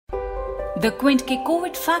The Quint के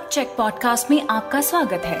Covid fact check podcast में आपका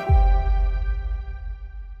स्वागत है।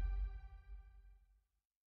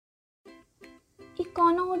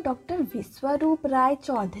 इकोनो डॉक्टर विश्वरूप राय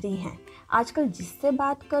चौधरी हैं। आजकल जिससे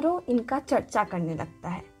बात करो इनका चर्चा करने लगता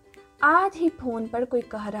है। आज ही फोन पर कोई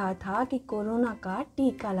कह रहा था कि कोरोना का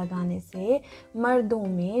टीका लगाने से मर्दों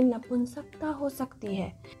में नपुंसकता हो सकती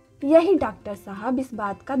है। यही डॉक्टर साहब इस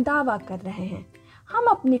बात का दावा कर रहे हैं। हम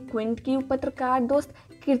अपनी क्विंट की पत्रकार दोस्त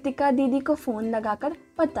कृतिका दीदी को फ़ोन लगाकर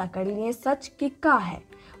पता कर लिए सच कि क्या है।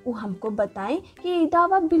 वो हमको बताएं कि ये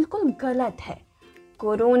दावा बिल्कुल गलत है।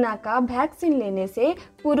 कोरोना का वैक्सीन लेने से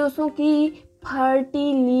पुरुषों की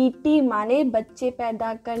फर्टिलिटी माने बच्चे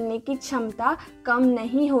पैदा करने की क्षमता कम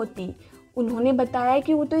नहीं होती। उन्होंने बताया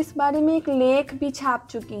कि वो तो इस बारे में एक लेख भी छाप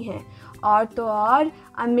चुकी हैं। और तो और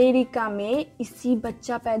अमेरिका में इसी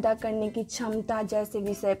बच्चा पैदा करने की क्षमता जैसे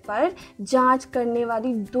विषय पर जांच करने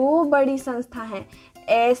वाली दो बड़ी संस्था हैं,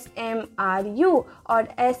 SMRU और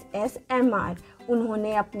SSMR।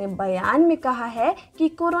 उन्होंने अपने बयान में कहा है कि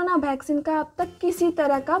कोरोना वैक्सीन का अब तक किसी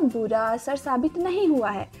तरह का बुरा असर साबित नहीं हुआ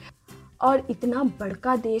है। और इतना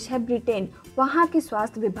बड़का देश है ब्रिटेन, वहाँ के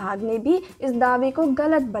स्वास्थ्य विभाग ने भी इस दावे को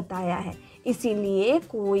गलत बताया है। इसीलिए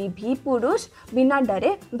कोई भी पुरुष बिना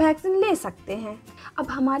डरे वैक्सीन ले सकते हैं। अब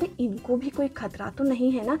हमारे इनको भी कोई खतरा तो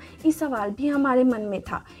नहीं है ना, ये सवाल भी हमारे मन में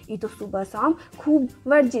था। ये तो सुबह शाम खूब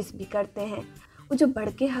वर्जिश भी करते हैं। वो जो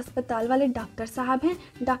बड़के अस्पताल वाले डॉक्टर साहब हैं,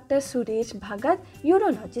 डॉक्टर सुरेश भगत,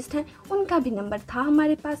 यूरोलॉजिस्ट हैं, उनका भी नंबर था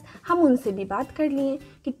हमारे पास। हम उनसे भी बात कर लिए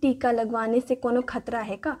कि टीका लगवाने से कोनो खतरा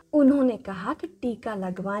है का। उन्होंने कहा कि टीका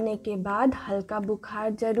लगवाने के बाद हल्का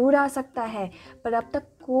बुखार जरूर आ सकता है, पर अब तक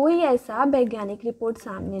कोई ऐसा वैज्ञानिक रिपोर्ट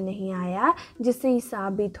सामने नहीं आया जिससे ये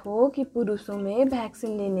साबित हो कि पुरुषों में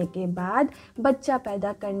वैक्सीन लेने के बाद बच्चा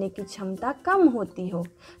पैदा करने की क्षमता कम होती हो।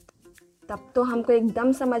 तब तो हमको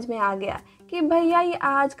एकदम समझ में आ गया कि भैया ये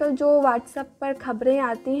आजकल जो व्हाट्सएप पर खबरें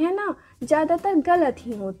आती हैं ना, ज़्यादातर गलत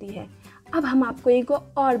ही होती है। अब हम आपको एक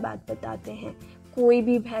और बात बताते हैं। कोई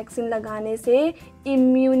भी वैक्सीन लगाने से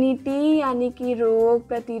इम्यूनिटी यानी कि रोग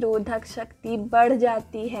प्रतिरोधक शक्ति बढ़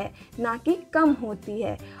जाती है, ना कि कम होती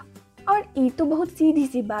है। और ये तो बहुत सीधी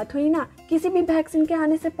सी बात हुई ना। किसी भी वैक्सीन के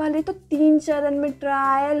आने से पहले तो 3 चरण में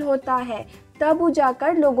ट्रायल होता है, तब वो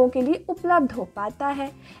जाकर लोगों के लिए उपलब्ध हो पाता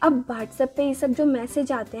है। अब व्हाट्सएप पे ये सब जो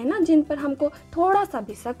मैसेज आते हैं ना, जिन पर हमको थोड़ा सा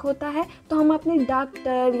भी शक होता है, तो हम अपने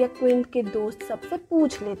डॉक्टर या क्विंट के दोस्त सबसे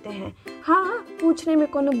पूछ लेते हैं। हाँ, पूछने में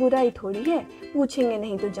कोनो बुराई थोड़ी है। पूछेंगे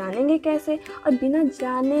नहीं तो जानेंगे कैसे। और बिना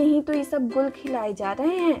जाने ही तो ये सब गुल खिलाए जा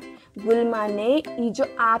रहे हैं। गुल माने ये जो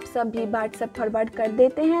आप सब भी व्हाट्सएप फॉरवर्ड कर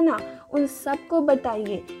देते हैं ना, उन सबको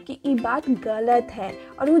बताइए कि ये बात गलत है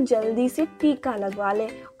और वो जल्दी से टीका लगवा ले।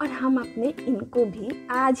 और हम अपने इनको भी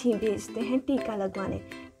आज ही भेजते हैं टीका लगवाने।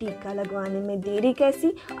 टीका लगवाने में देरी कैसी,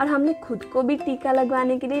 और हमने खुद को भी टीका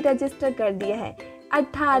लगवाने के लिए रजिस्टर कर दिया है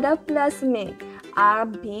 18+ में। आप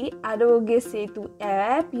भी आरोग्य सेतु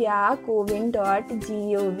ऐप या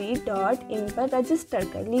cowin.gov.in पर रजिस्टर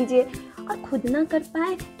कर लीजिए। और खुद ना कर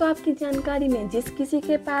पाए तो आपकी जानकारी में जिस किसी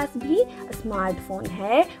के पास भी स्मार्टफोन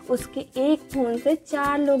है, उसके एक फ़ोन से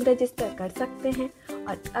 4 लोग रजिस्टर कर सकते हैं।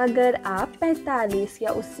 और अगर आप 45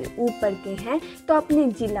 या उससे ऊपर के हैं तो अपने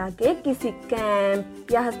जिला के किसी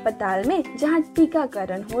कैंप या अस्पताल में जहां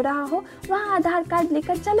टीकाकरण हो रहा हो, वहां आधार कार्ड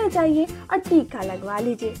लेकर चले जाइए और टीका लगवा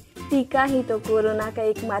लीजिए। टीका ही तो कोरोना का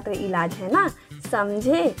एकमात्र इलाज है ना,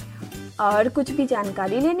 समझे। और कुछ भी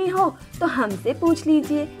जानकारी लेनी हो तो हमसे पूछ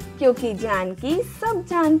लीजिए, क्योंकि जानकी सब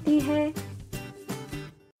जानती है।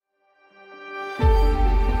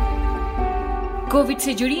 कोविड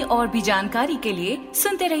से जुड़ी और भी जानकारी के लिए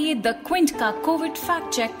सुनते रहिए द क्विंट का कोविड फैक्ट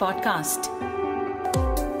चेक पॉडकास्ट।